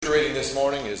scripture reading this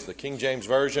morning is the King James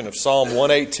Version of Psalm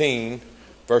 118,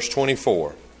 verse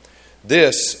 24.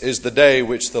 This is the day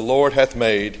which the Lord hath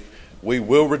made. We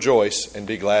will rejoice and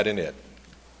be glad in it.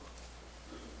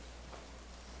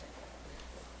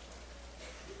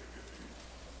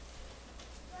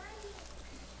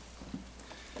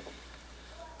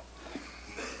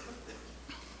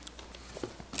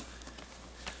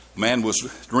 A man was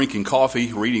drinking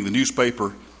coffee, reading the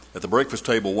newspaper at the breakfast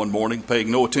table one morning,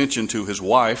 paying no attention to his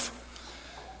wife.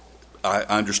 I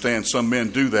understand some men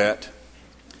do that.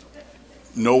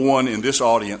 No one in this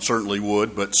audience certainly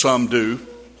would, but some do.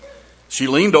 She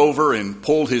leaned over and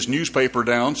pulled his newspaper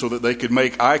down so that they could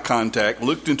make eye contact,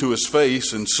 looked into his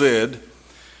face and said,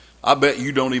 "I bet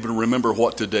you don't even remember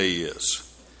what today is."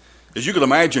 As you can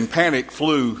imagine, panic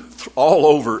flew all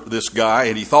over this guy,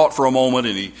 and he thought for a moment,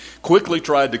 and he quickly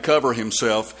tried to cover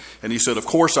himself, and he said, "Of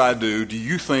course I do. Do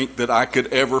you think that I could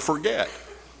ever forget?"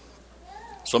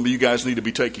 Some of you guys need to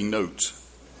be taking notes.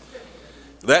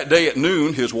 That day at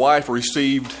noon, his wife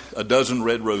received a dozen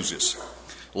red roses.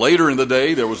 Later in the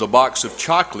day, there was a box of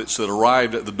chocolates that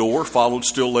arrived at the door, followed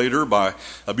still later by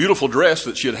a beautiful dress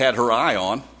that she had had her eye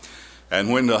on. And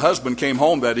when the husband came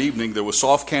home that evening, there was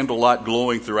soft candlelight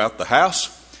glowing throughout the house.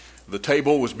 The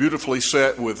table was beautifully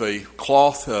set with a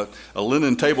cloth, a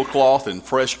linen tablecloth and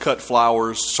fresh cut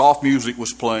flowers. Soft music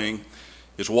was playing.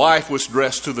 His wife was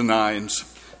dressed to the nines.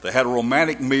 They had a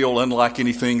romantic meal unlike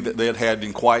anything that they had had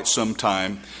in quite some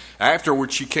time.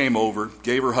 Afterwards, she came over,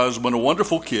 gave her husband a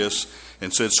wonderful kiss,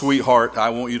 and said, "Sweetheart, I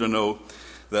want you to know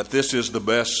that this is the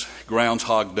best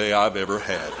Groundhog Day I've ever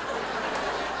had."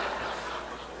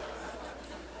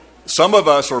 Some of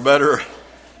us are better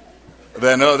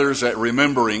than others at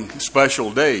remembering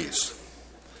special days.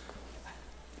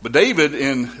 But David,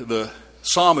 in the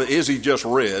psalm that Izzy just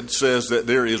read, says that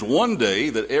there is one day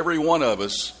that every one of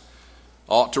us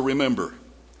ought to remember.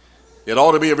 It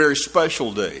ought to be a very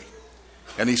special day.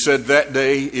 And he said that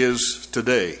day is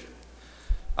today.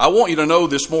 I want you to know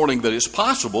this morning that it's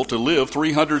possible to live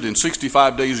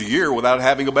 365 days a year without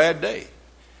having a bad day.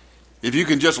 If you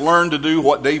can just learn to do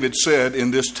what David said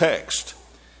in this text,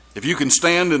 if you can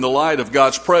stand in the light of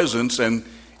God's presence and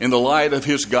in the light of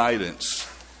his guidance.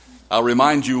 I'll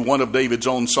remind you one of David's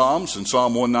own Psalms in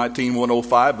Psalm 119,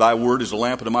 105, "Thy word is a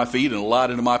lamp unto my feet and a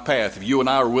light unto my path." If you and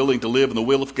I are willing to live in the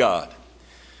will of God,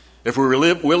 if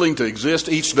we're willing to exist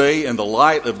each day in the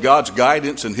light of God's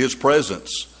guidance and his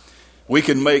presence, we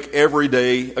can make every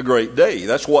day a great day.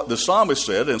 That's what the psalmist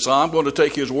said, and so I'm going to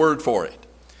take his word for it.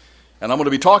 And I'm going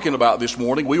to be talking about this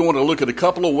morning. We want to look at a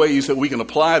couple of ways that we can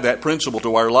apply that principle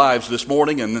to our lives this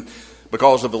morning. And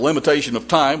because of the limitation of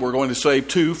time, we're going to save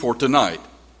two for tonight.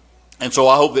 And so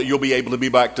I hope that you'll be able to be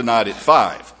back tonight at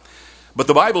 5. But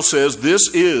the Bible says this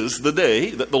is the day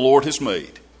that the Lord has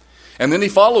made. And then he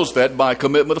follows that by a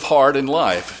commitment of heart and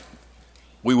life.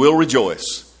 We will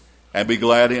rejoice and be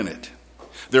glad in it.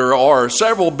 There are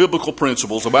several biblical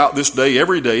principles about this day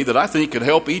every day that I think could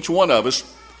help each one of us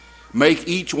make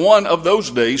each one of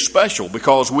those days special,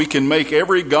 because we can make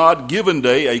every God-given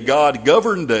day a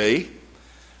God-governed day.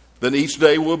 Then each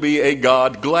day will be a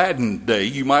God-gladdened day.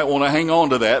 You might want to hang on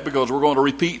to that because we're going to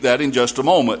repeat that in just a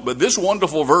moment. But this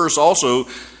wonderful verse also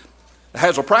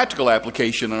has a practical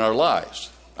application in our lives.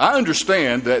 I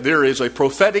understand that there is a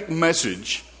prophetic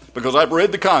message because I've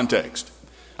read the context.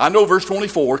 I know verse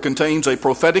 24 contains a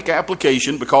prophetic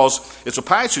application because it's a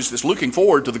passage that's looking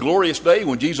forward to the glorious day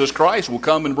when Jesus Christ will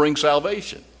come and bring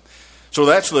salvation. So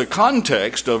that's the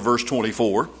context of verse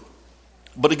 24.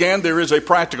 But again, there is a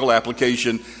practical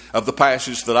application of the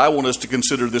passage that I want us to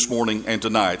consider this morning and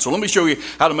tonight. So let me show you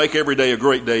how to make every day a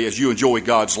great day as you enjoy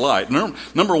God's light.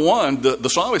 Number one, the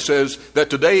psalmist says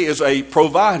that today is a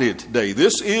provided day.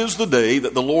 This is the day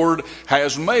that the Lord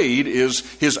has made, is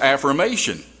his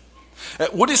affirmation.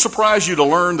 Would it surprise you to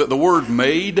learn that the word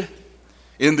 "made"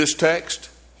 in this text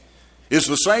is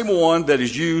the same one that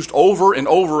is used over and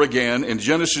over again in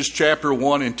Genesis chapter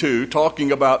 1 and 2,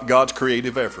 talking about God's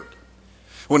creative effort?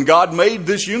 When God made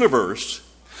this universe,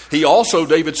 he also,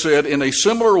 David said, in a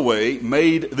similar way,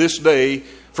 made this day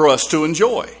for us to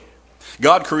enjoy.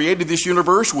 God created this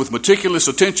universe with meticulous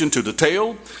attention to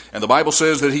detail, and the Bible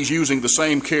says that he's using the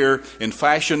same care in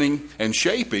fashioning and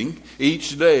shaping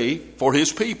each day for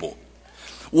his people.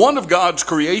 One of God's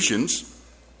creations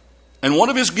and one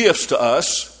of his gifts to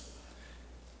us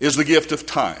is the gift of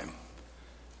time.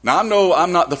 Now, I know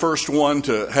I'm not the first one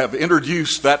to have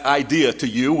introduced that idea to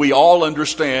you. We all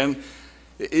understand,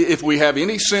 if we have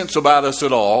any sense about us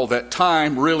at all, that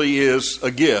time really is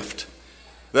a gift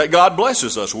that God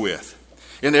blesses us with.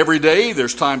 And every day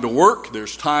there's time to work.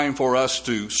 There's time for us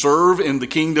to serve in the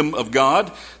kingdom of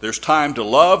God. There's time to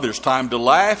love. There's time to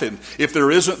laugh. And if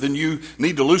there isn't, then you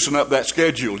need to loosen up that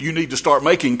schedule. You need to start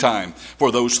making time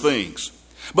for those things.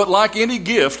 But like any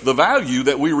gift, the value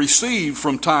that we receive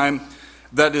from time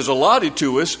that is allotted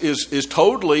to us is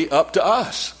totally up to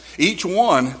us. Each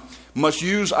one must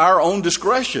use our own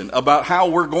discretion about how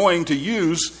we're going to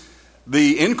use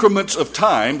the increments of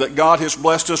time that God has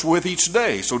blessed us with each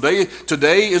day. So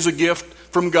today is a gift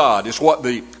from God. It's what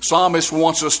the psalmist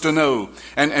wants us to know.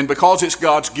 And because it's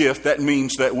God's gift, that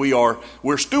means that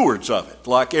we're stewards of it.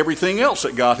 Like everything else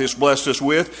that God has blessed us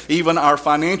with, even our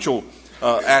financial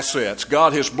assets.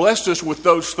 God has blessed us with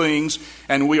those things,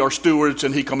 and we are stewards,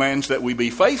 and He commands that we be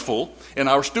faithful in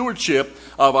our stewardship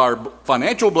of our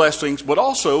financial blessings, but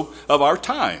also of our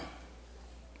time.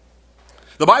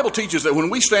 The Bible teaches that when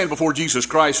we stand before Jesus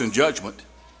Christ in judgment,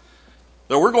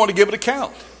 that we're going to give an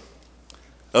account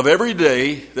of every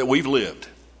day that we've lived,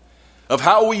 of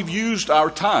how we've used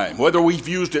our time, whether we've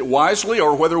used it wisely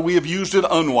or whether we have used it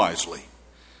unwisely.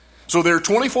 So there are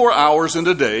 24 hours in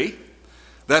a day.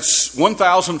 That's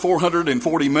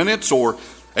 1,440 minutes or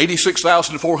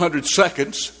 86,400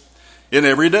 seconds in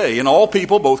every day. And all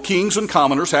people, both kings and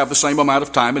commoners, have the same amount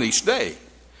of time in each day.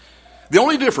 The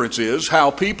only difference is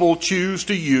how people choose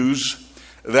to use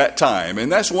that time. And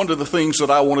that's one of the things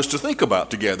that I want us to think about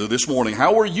together this morning,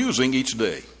 how we're using each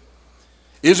day.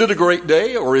 Is it a great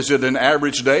day, or is it an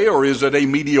average day, or is it a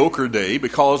mediocre day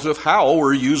because of how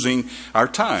we're using our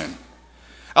time?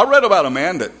 I read about a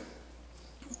man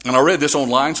and I read this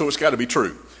online, so it's got to be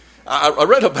true. I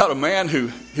read about a man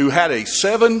who had a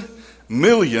 $7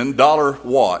 million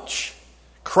watch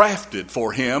crafted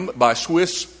for him by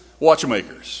Swiss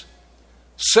watchmakers.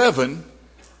 $7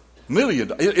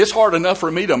 million. It's hard enough for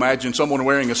me to imagine someone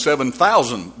wearing a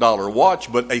 $7,000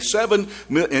 watch, but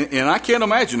and I can't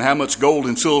imagine how much gold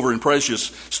and silver and precious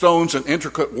stones and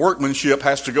intricate workmanship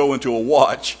has to go into a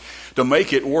watch to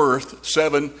make it worth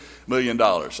 $7 million.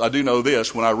 I do know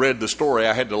this, when I read the story,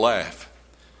 I had to laugh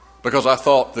because I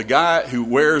thought the guy who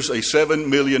wears a $7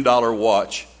 million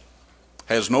watch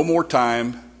has no more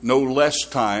time, no less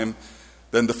time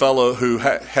than the fellow who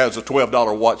has a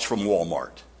 $12 watch from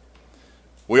Walmart.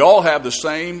 We all have the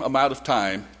same amount of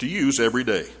time to use every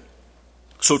day.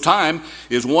 So time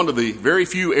is one of the very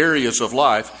few areas of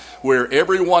life where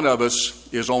every one of us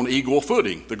is on equal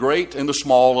footing, the great and the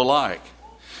small alike.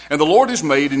 And the Lord has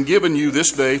made and given you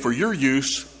this day for your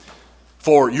use,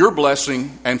 for your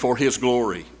blessing, and for His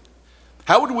glory.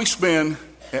 How would we spend,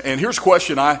 and here's a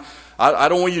question I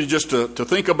don't want you to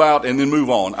think about and then move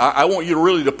on. I want you to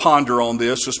really to ponder on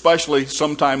this, especially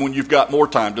sometime when you've got more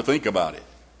time to think about it.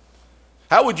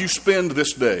 How would you spend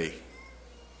this day?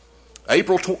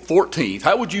 April 14th,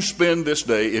 how would you spend this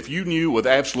day if you knew with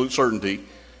absolute certainty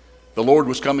the Lord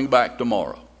was coming back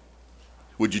tomorrow?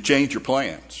 Would you change your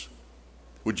plans?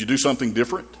 Would you do something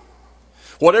different?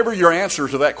 Whatever your answer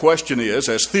to that question is,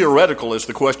 as theoretical as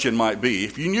the question might be,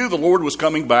 if you knew the Lord was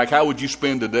coming back, how would you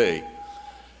spend a day?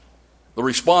 The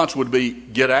response would be,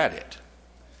 get at it.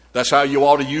 That's how you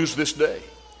ought to use this day.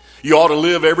 You ought to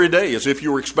live every day as if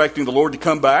you were expecting the Lord to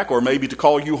come back or maybe to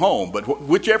call you home. But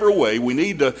whichever way, we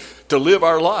need to live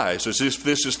our lives as if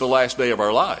this is the last day of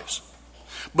our lives.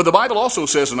 But the Bible also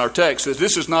says in our text that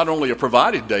this is not only a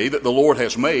provided day that the Lord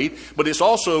has made, but it's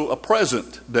also a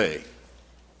present day.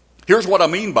 Here's what I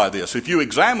mean by this. If you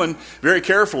examine very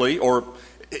carefully, or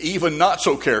even not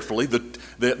so carefully,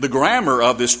 the grammar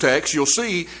of this text, you'll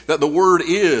see that the word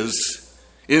is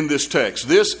in this text.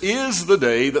 This is the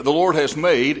day that the Lord has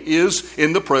made is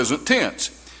in the present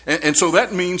tense. And so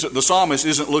that means that the psalmist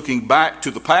isn't looking back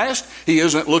to the past. He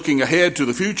isn't looking ahead to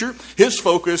the future. His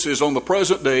focus is on the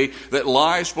present day that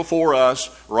lies before us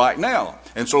right now.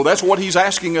 And so that's what he's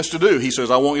asking us to do. He says,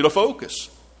 I want you to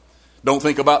focus. Don't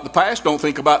think about the past. Don't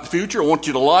think about the future. I want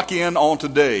you to lock in on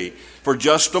today for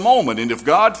just a moment. And if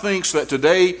God thinks that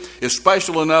today is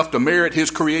special enough to merit His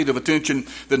creative attention,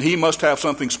 then He must have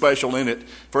something special in it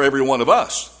for every one of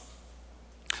us.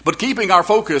 But keeping our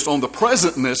focus on the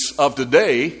presentness of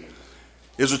today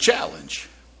is a challenge.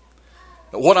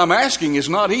 What I'm asking is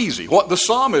not easy. What the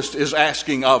psalmist is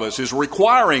asking of us, is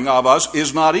requiring of us,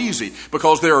 is not easy,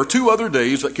 because there are two other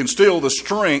days that can steal the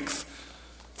strength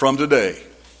from today.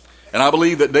 And I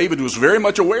believe that David was very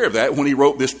much aware of that when he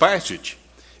wrote this passage.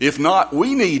 If not,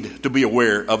 we need to be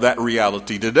aware of that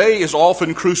reality. Today is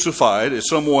often crucified, as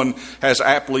someone has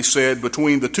aptly said,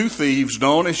 between the two thieves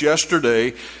known as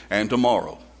yesterday and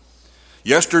tomorrow.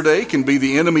 Yesterday can be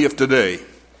the enemy of today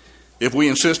if we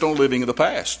insist on living in the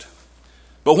past.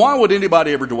 But why would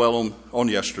anybody ever dwell on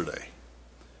yesterday?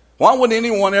 Why would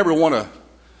anyone ever want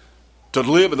to to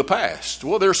live in the past?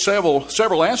 Well, there's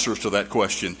several answers to that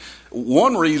question.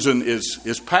 One reason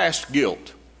is past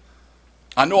guilt.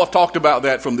 I know I've talked about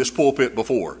that from this pulpit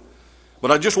before,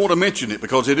 but I just want to mention it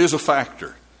because it is a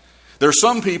factor. There are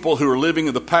some people who are living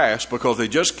in the past because they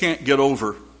just can't get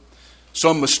over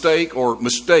some mistake or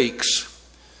mistakes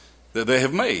that they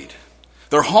have made.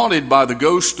 They're haunted by the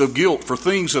ghost of guilt for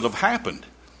things that have happened.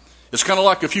 It's kind of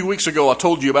like a few weeks ago I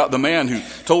told you about the man who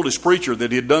told his preacher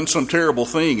that he had done some terrible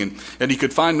thing and he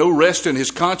could find no rest in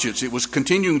his conscience. It was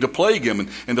continuing to plague him.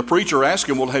 And the preacher asked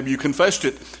him, well, have you confessed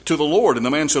it to the Lord? And the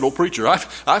man said, oh, preacher,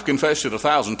 I've confessed it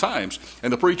 1,000 times.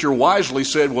 And the preacher wisely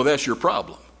said, well, that's your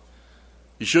problem.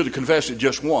 You should have confessed it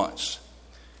just once.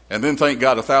 And then thank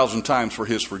God 1,000 times for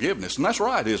his forgiveness. And that's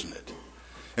right, isn't it?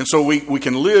 And so we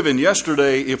can live in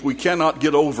yesterday if we cannot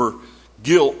get over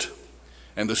guilt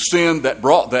and the sin that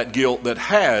brought that guilt that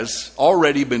has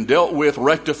already been dealt with,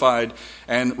 rectified,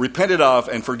 and repented of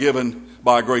and forgiven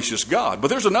by a gracious God. But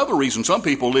there's another reason some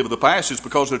people live in the past is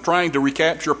because they're trying to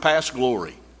recapture past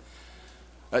glory.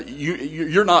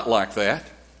 You're not like that.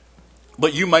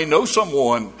 But you may know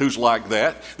someone who's like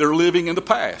that. They're living in the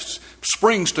past.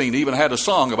 Springsteen even had a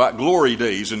song about glory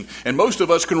days, and most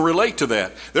of us can relate to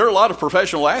that. There are a lot of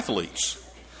professional athletes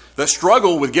that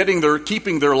struggle with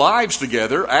keeping their lives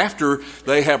together after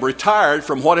they have retired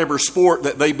from whatever sport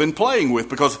that they've been playing with,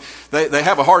 because they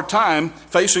have a hard time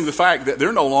facing the fact that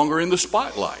they're no longer in the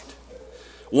spotlight.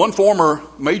 One former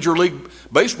Major League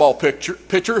Baseball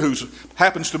pitcher who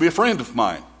happens to be a friend of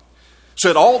mine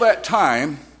said, all that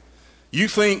time you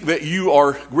think that you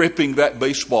are gripping that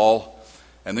baseball,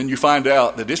 and then you find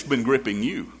out that it's been gripping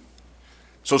you.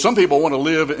 So some people want to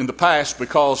live in the past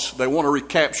because they want to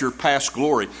recapture past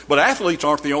glory. But athletes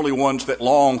aren't the only ones that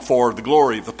long for the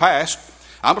glory of the past.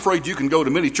 I'm afraid you can go to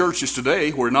many churches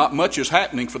today where not much is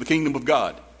happening for the kingdom of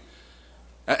God.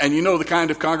 And you know the kind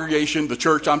of congregation, the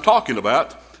church I'm talking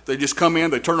about. They just come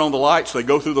in, they turn on the lights, they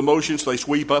go through the motions, they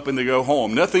sweep up, and they go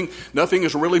home. Nothing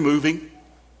is really moving.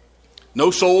 No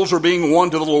souls are being won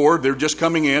to the Lord. They're just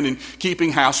coming in and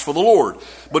keeping house for the Lord.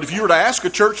 But if you were to ask a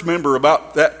church member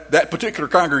about that particular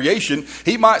congregation,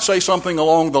 he might say something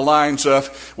along the lines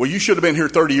of, well, you should have been here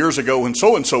 30 years ago when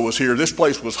so-and-so was here. This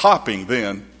place was hopping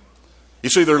then. You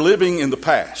see, they're living in the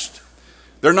past.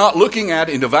 They're not looking at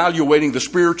and evaluating the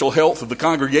spiritual health of the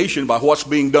congregation by what's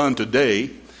being done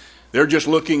today. They're just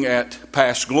looking at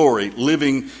past glory,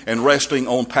 living and resting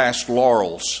on past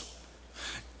laurels.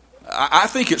 I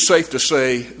think it's safe to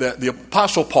say that the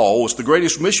Apostle Paul was the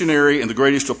greatest missionary and the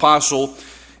greatest apostle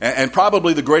and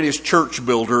probably the greatest church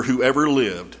builder who ever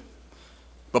lived.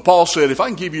 But Paul said, if I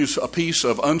can give you a piece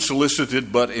of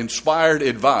unsolicited but inspired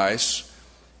advice,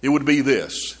 it would be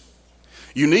this.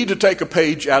 You need to take a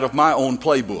page out of my own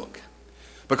playbook,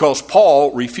 because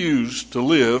Paul refused to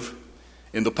live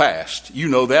in the past. You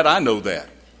know that, I know that.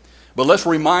 But let's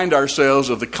remind ourselves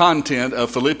of the content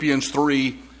of Philippians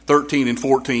 3:13 and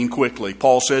 14 quickly.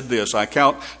 Paul said this, I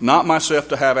count not myself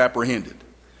to have apprehended.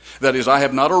 That is, I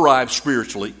have not arrived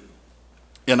spiritually,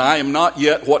 and I am not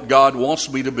yet what God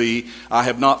wants me to be. I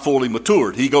have not fully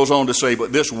matured. He goes on to say,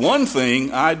 but this one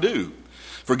thing I do,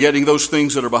 forgetting those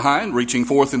things that are behind, reaching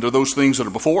forth into those things that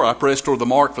are before, I press toward the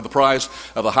mark for the prize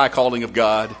of the high calling of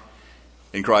God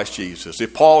in Christ Jesus.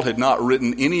 If Paul had not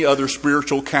written any other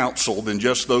spiritual counsel than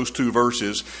just those two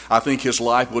verses, I think his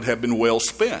life would have been well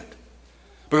spent.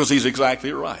 Because he's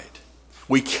exactly right.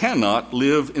 We cannot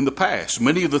live in the past.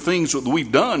 Many of the things that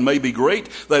we've done may be great,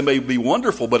 they may be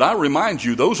wonderful, but I remind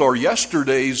you, those are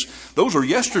yesterday's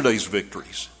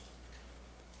victories.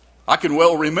 I can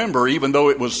well remember, even though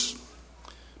it was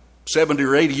 70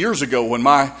 or 80 years ago, when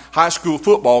my high school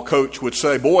football coach would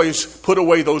say, boys, put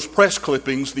away those press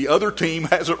clippings, the other team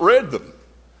hasn't read them.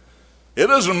 It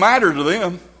doesn't matter to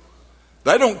them.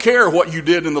 They don't care what you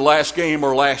did in the last game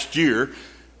or last year.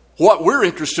 What we're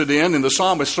interested in, and the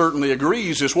psalmist certainly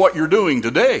agrees, is what you're doing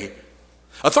today.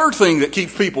 A third thing that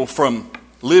keeps people from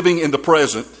living in the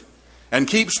present and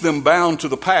keeps them bound to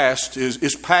the past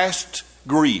is past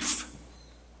grief.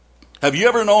 Have you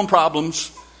ever known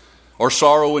problems or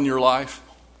sorrow in your life?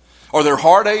 Are there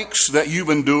heartaches that you've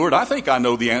endured? I think I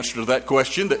know the answer to that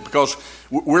question, because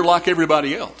we're like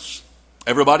everybody else.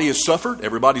 Everybody has suffered.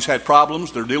 Everybody's had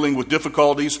problems. They're dealing with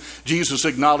difficulties. Jesus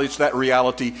acknowledged that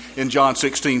reality in John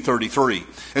 16:33.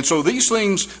 And so these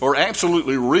things are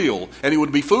absolutely real. And it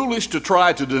would be foolish to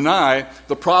try to deny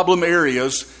the problem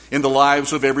areas in the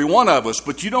lives of every one of us.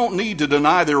 But you don't need to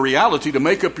deny their reality to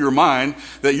make up your mind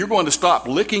that you're going to stop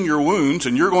licking your wounds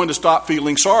and you're going to stop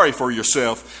feeling sorry for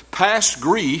yourself. Past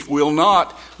grief will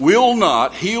not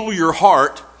heal your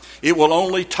heart. It will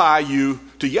only tie you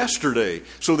to yesterday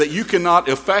so that you cannot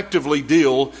effectively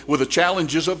deal with the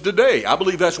challenges of today. I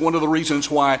believe that's one of the reasons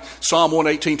why Psalm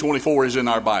 118:24 is in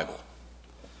our Bible.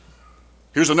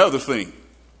 Here's another thing.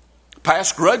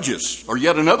 Past grudges are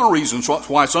yet another reason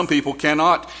why some people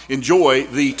cannot enjoy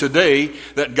the today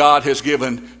that God has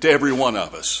given to every one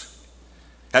of us.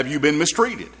 Have you been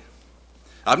mistreated?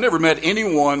 I've never met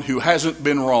anyone who hasn't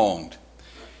been wronged.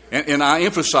 And I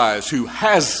emphasize, who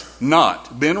has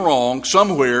not been wronged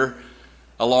somewhere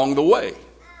along the way.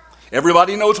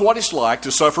 Everybody knows what it's like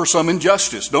to suffer some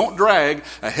injustice. Don't drag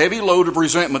a heavy load of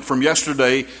resentment from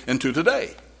yesterday into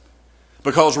today.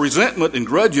 Because resentment and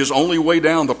grudges only weigh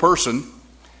down the person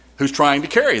who's trying to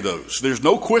carry those. There's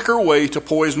no quicker way to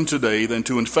poison today than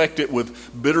to infect it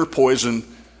with bitter poison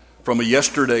from a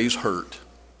yesterday's hurt.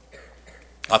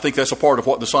 I think that's a part of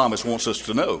what the psalmist wants us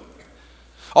to know.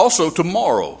 Also,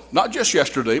 tomorrow, not just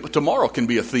yesterday, but tomorrow can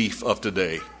be a thief of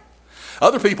today.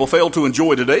 Other people fail to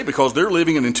enjoy today because they're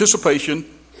living in anticipation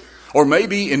or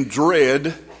maybe in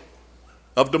dread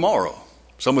of tomorrow.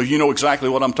 Some of you know exactly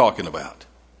what I'm talking about.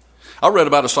 I read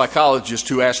about a psychologist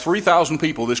who asked 3,000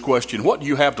 people this question: what do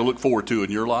you have to look forward to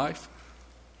in your life?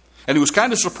 And he was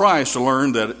kind of surprised to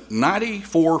learn that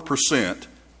 94%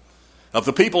 of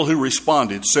the people who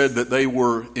responded said that they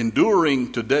were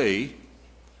enduring today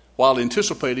while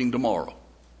anticipating tomorrow.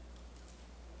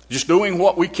 Just doing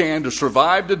what we can to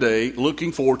survive today,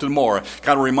 looking forward to tomorrow.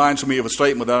 Kind of reminds me of a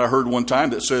statement that I heard one time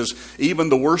that says, even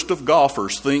the worst of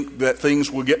golfers think that things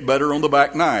will get better on the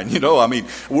back nine. You know, I mean,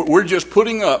 we're just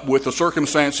putting up with the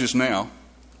circumstances now,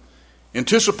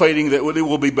 anticipating that it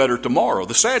will be better tomorrow.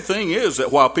 The sad thing is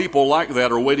that while people like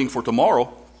that are waiting for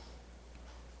tomorrow,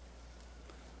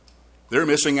 they're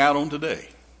missing out on today.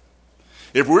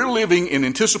 If we're living in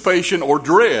anticipation or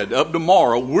dread of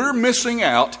tomorrow, we're missing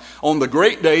out on the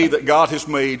great day that God has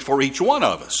made for each one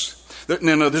of us.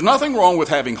 Now, there's nothing wrong with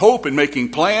having hope and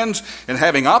making plans and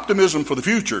having optimism for the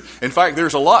future. In fact,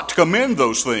 there's a lot to commend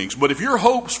those things. But if your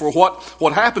hopes for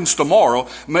what happens tomorrow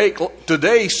make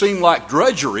today seem like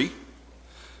drudgery,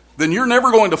 then you're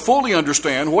never going to fully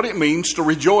understand what it means to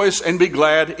rejoice and be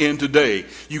glad in today.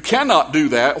 You cannot do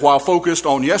that while focused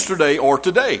on yesterday or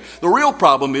today. The real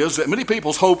problem is that many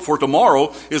people's hope for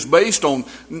tomorrow is based on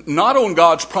not on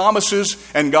God's promises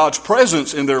and God's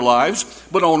presence in their lives,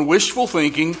 but on wishful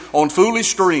thinking, on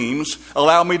foolish dreams.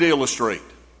 Allow me to illustrate.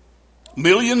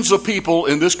 Millions of people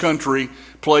in this country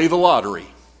play the lottery,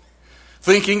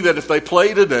 thinking that if they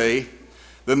play today,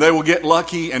 then they will get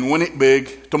lucky and win it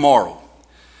big tomorrow.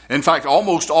 In fact,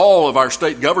 almost all of our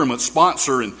state governments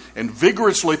sponsor and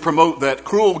vigorously promote that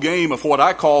cruel game of what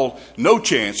I call no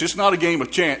chance. It's not a game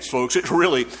of chance, folks. It's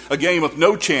really a game of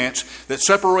no chance that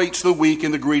separates the weak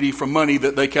and the greedy from money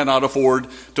that they cannot afford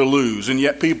to lose. And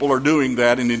yet people are doing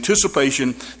that in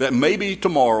anticipation that maybe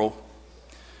tomorrow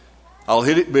I'll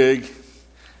hit it big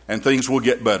and things will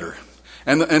get better.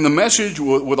 And the message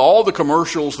with all the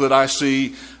commercials that I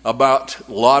see about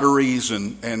lotteries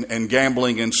and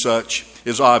gambling and such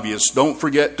is obvious. Don't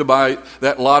forget to buy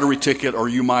that lottery ticket or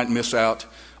you might miss out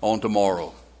on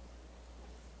tomorrow.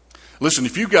 Listen,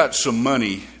 if you've got some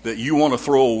money that you want to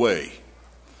throw away,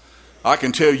 I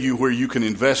can tell you where you can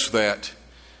invest that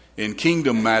in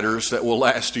kingdom matters that will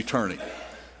last eternity.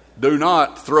 Do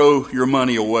not throw your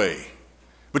money away.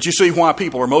 But you see why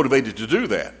people are motivated to do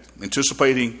that,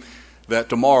 anticipating that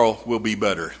tomorrow will be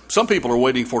better. Some people are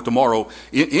waiting for tomorrow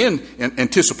in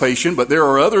anticipation, but there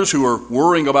are others who are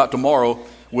worrying about tomorrow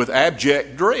with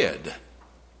abject dread.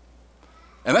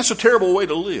 And that's a terrible way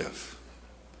to live.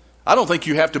 I don't think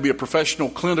you have to be a professional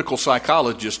clinical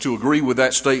psychologist to agree with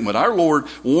that statement. Our Lord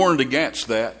warned against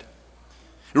that.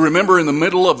 You remember in the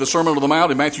middle of the Sermon on the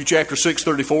Mount in Matthew chapter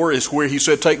 6:34 is where he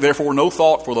said, "Take therefore no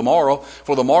thought for the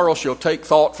morrow shall take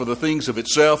thought for the things of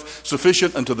itself.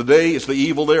 Sufficient unto the day is the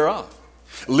evil thereof."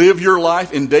 Live your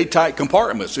life in day-tight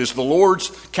compartments is the Lord's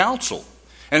counsel.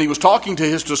 And he was talking to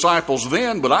his disciples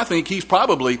then, but I think he's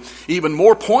probably even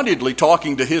more pointedly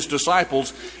talking to his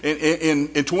disciples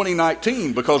in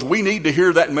 2019, because we need to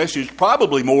hear that message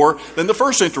probably more than the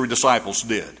first century disciples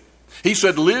did. He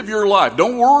said, live your life.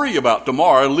 Don't worry about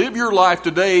tomorrow. Live your life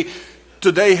today.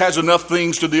 Today has enough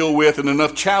things to deal with and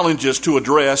enough challenges to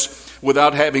address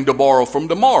without having to borrow from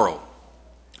tomorrow.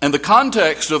 And the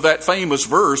context of that famous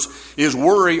verse is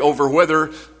worry over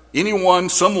whether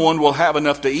someone will have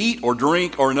enough to eat or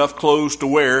drink or enough clothes to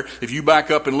wear. If you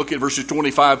back up and look at verses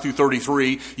 25 through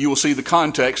 33, you will see the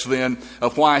context then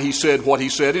of why he said what he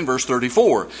said in verse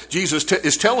 34. Jesus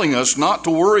is telling us not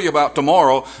to worry about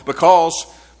tomorrow because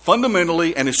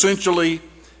fundamentally and essentially,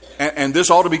 and this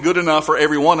ought to be good enough for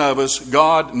every one of us,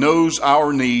 God knows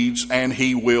our needs and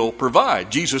he will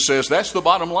provide. Jesus says that's the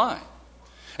bottom line.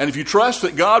 And if you trust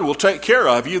that God will take care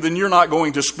of you, then you're not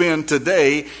going to spend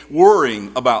today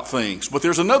worrying about things. But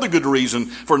there's another good reason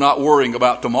for not worrying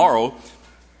about tomorrow.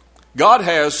 God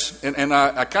has, and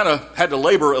I kind of had to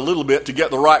labor a little bit to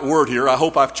get the right word here. I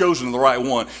hope I've chosen the right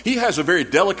one. He has a very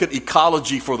delicate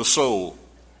ecology for the soul.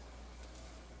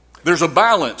 There's a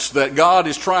balance that God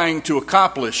is trying to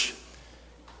accomplish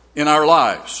in our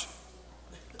lives.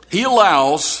 He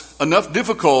allows enough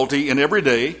difficulty in every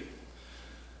day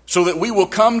so that we will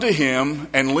come to Him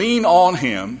and lean on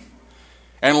Him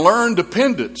and learn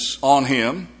dependence on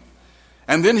Him.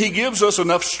 And then He gives us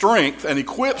enough strength and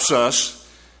equips us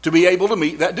to be able to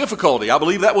meet that difficulty. I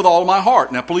believe that with all my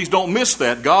heart. Now, please don't miss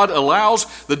that. God allows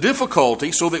the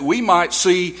difficulty so that we might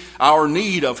see our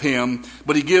need of Him,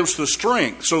 but He gives the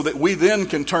strength so that we then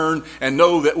can turn and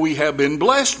know that we have been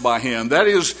blessed by Him. That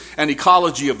is an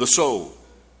ecology of the soul.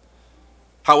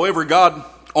 However, God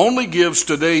only gives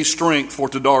today's strength for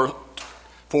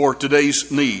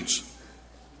today's needs.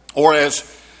 Or as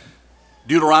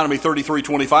Deuteronomy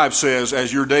 33:25 says,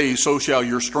 as your days, so shall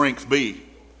your strength be.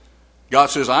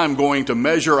 God says, I'm going to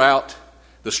measure out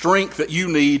the strength that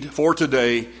you need for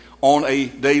today on a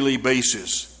daily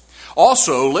basis.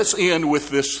 Also, let's end with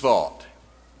this thought.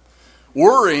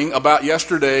 Worrying about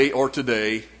yesterday or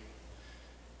today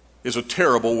is a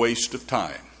terrible waste of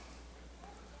time.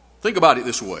 Think about it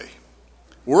this way.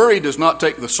 Worry does not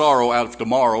take the sorrow out of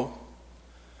tomorrow.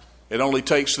 It only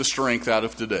takes the strength out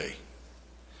of today.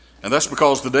 And that's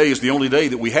because today is the only day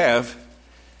that we have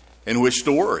in which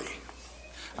to worry.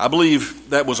 I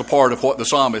believe that was a part of what the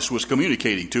psalmist was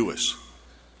communicating to us.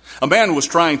 A man was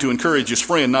trying to encourage his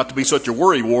friend not to be such a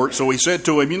worrywart, so he said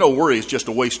to him, worry is just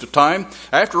a waste of time.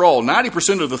 After all,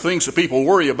 90% of the things that people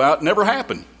worry about never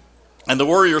happen. And the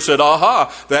worrier said,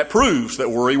 aha, that proves that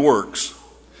worry works.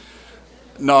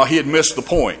 No, he had missed the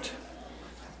point.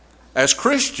 As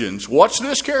Christians, watch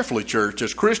this carefully, church.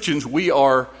 As Christians, we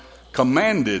are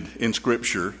commanded in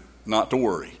Scripture not to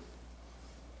worry.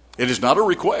 It is not a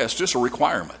request, it's a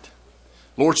requirement.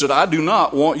 The Lord said, I do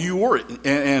not want you worried.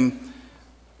 And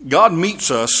God meets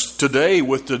us today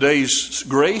with today's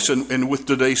grace and with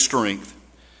today's strength.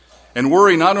 And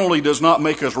worry not only does not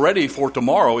make us ready for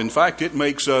tomorrow, in fact, it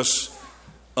makes us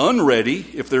unready,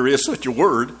 if there is such a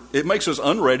word. It makes us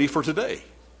unready for today.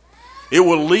 It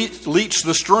will leach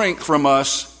the strength from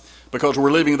us because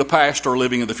we're living in the past or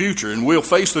living in the future. And we'll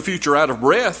face the future out of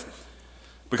breath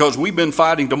because we've been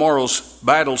fighting tomorrow's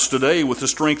battles today with the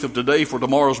strength of today for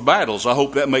tomorrow's battles. I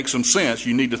hope that makes some sense.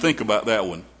 You need to think about that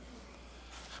one.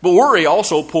 But worry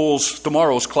also pulls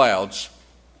tomorrow's clouds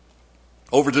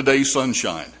over today's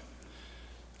sunshine.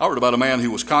 I heard about a man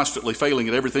who was constantly failing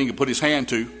at everything he put his hand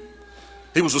to.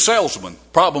 He was a salesman.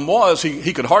 Problem was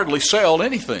he could hardly sell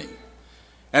anything.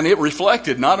 And it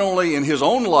reflected not only in his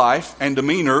own life and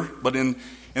demeanor, but in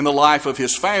the life of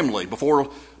his family. Before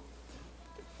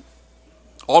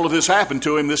all of this happened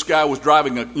to him, this guy was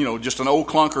driving just an old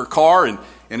clunker car, and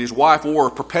his wife wore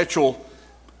a perpetual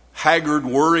haggard,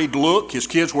 worried look. His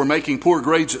kids were making poor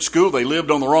grades at school. They lived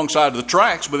on the wrong side of the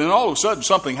tracks. But then all of a sudden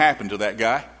something happened to that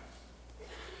guy.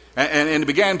 And he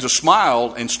began to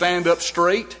smile and stand up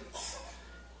straight.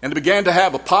 And he began to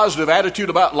have a positive attitude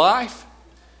about life.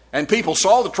 And people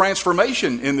saw the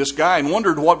transformation in this guy and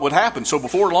wondered what would happen. So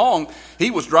before long, he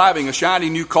was driving a shiny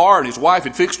new car, and his wife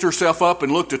had fixed herself up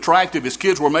and looked attractive. His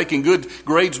kids were making good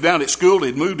grades down at school.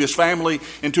 He'd moved his family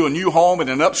into a new home in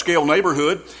an upscale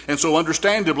neighborhood. And so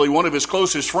understandably, one of his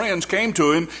closest friends came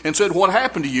to him and said, what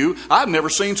happened to you? I've never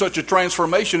seen such a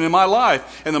transformation in my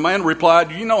life. And the man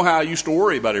replied, you know how I used to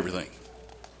worry about everything.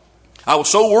 I was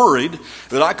so worried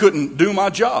that I couldn't do my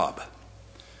job.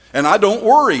 And I don't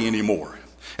worry anymore.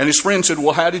 And his friend said,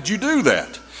 well, how did you do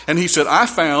that? And he said, I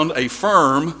found a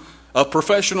firm of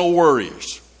professional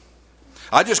worriers.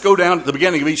 I just go down at the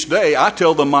beginning of each day, I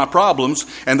tell them my problems,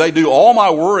 and they do all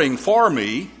my worrying for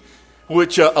me,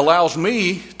 which allows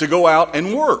me to go out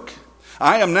and work.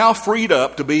 I am now freed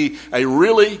up to be a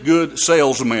really good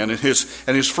salesman. And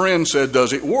his friend said,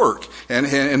 does it work? And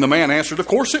the man answered, of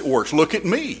course it works. Look at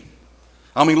me.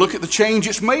 I mean, look at the change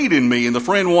it's made in me. And the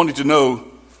friend wanted to know,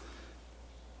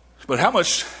 but how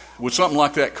much would something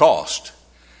like that cost?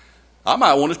 I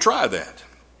might want to try that.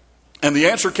 And the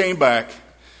answer came back,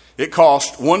 it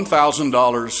cost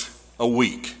 $1,000 a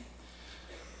week.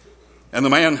 And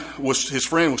his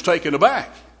friend was taken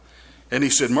aback. And he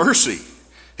said, mercy.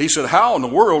 He said, how in the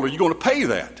world are you going to pay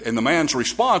that? And the man's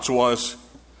response was,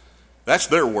 that's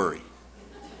their worry.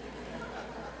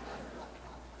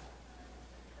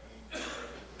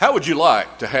 How would you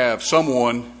like to have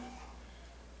someone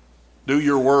do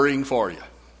your worrying for you?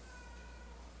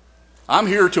 I'm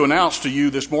here to announce to you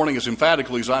this morning, as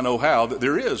emphatically as I know how, that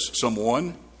there is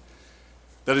someone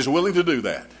that is willing to do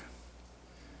that.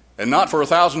 And not for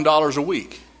 $1,000 a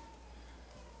week.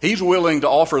 He's willing to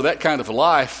offer that kind of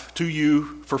life to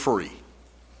you for free.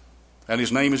 And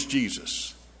his name is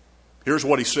Jesus. Here's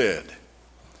what he said.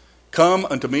 Come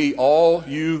unto me, all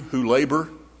you who labor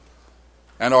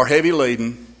and are heavy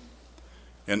laden,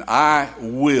 and I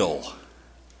will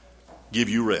give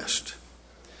you rest.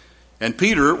 And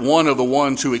Peter, one of the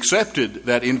ones who accepted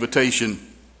that invitation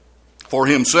for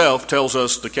himself, tells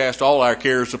us to cast all our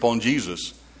cares upon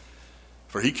Jesus,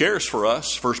 for he cares for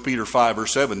us, 1 Peter 5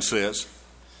 verse 7 says.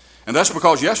 And that's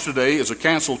because yesterday is a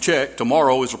canceled check,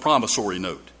 tomorrow is a promissory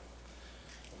note.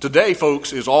 Today,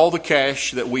 folks, is all the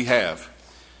cash that we have,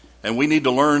 and we need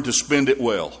to learn to spend it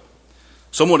well.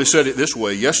 Someone has said it this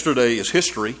way, yesterday is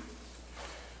history,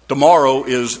 tomorrow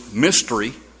is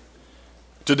mystery,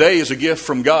 today is a gift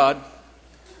from God,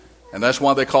 and that's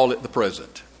why they call it the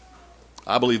present.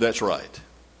 I believe that's right.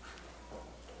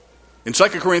 In 2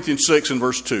 Corinthians 6 and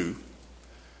verse 2,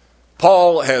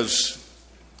 Paul has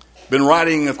been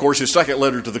writing, of course, his second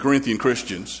letter to the Corinthian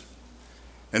Christians.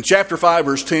 In chapter 5,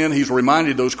 verse 10, he's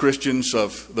reminded those Christians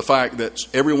of the fact that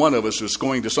every one of us is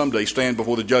going to someday stand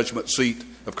before the judgment seat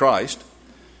of Christ.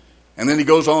 And then he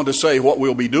goes on to say what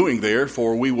we'll be doing there,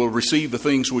 for we will receive the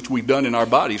things which we've done in our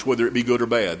bodies, whether it be good or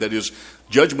bad. That is,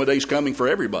 judgment day is coming for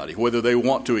everybody, whether they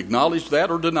want to acknowledge that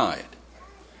or deny it.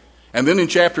 And then in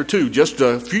chapter 2, just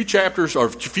a few chapters or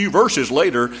a few verses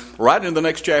later, right in the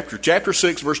next chapter, chapter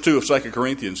 6, verse 2 of 2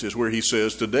 Corinthians is where he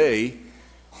says, today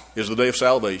is the day of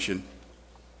salvation.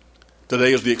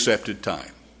 Today is the accepted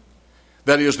time.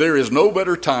 That is, there is no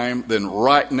better time than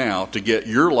right now to get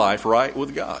your life right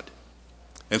with God.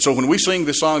 And so when we sing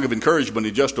this song of encouragement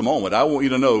in just a moment, I want you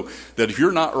to know that if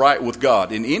you're not right with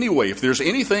God in any way, if there's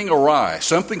anything awry,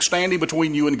 something standing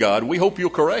between you and God, we hope you'll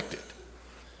correct it.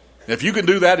 If you can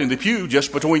do that in the pew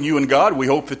just between you and God, we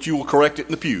hope that you will correct it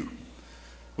in the pew.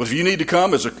 But if you need to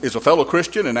come as a fellow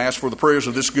Christian and ask for the prayers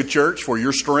of this good church, for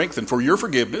your strength and for your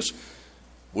forgiveness,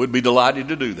 we'd be delighted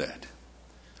to do that.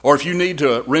 Or if you need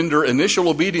to render initial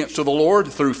obedience to the Lord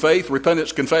through faith,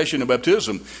 repentance, confession, and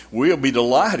baptism, we'll be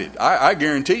delighted. I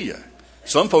guarantee you.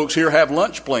 Some folks here have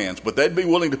lunch plans, but they'd be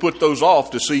willing to put those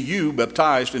off to see you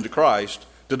baptized into Christ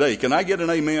today. Can I get an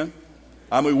amen?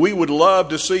 I mean, we would love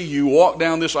to see you walk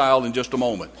down this aisle in just a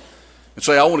moment and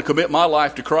say, I want to commit my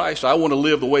life to Christ. I want to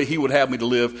live the way he would have me to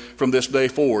live from this day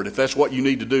forward. If that's what you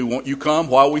need to do, won't you come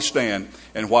while we stand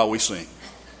and while we sing?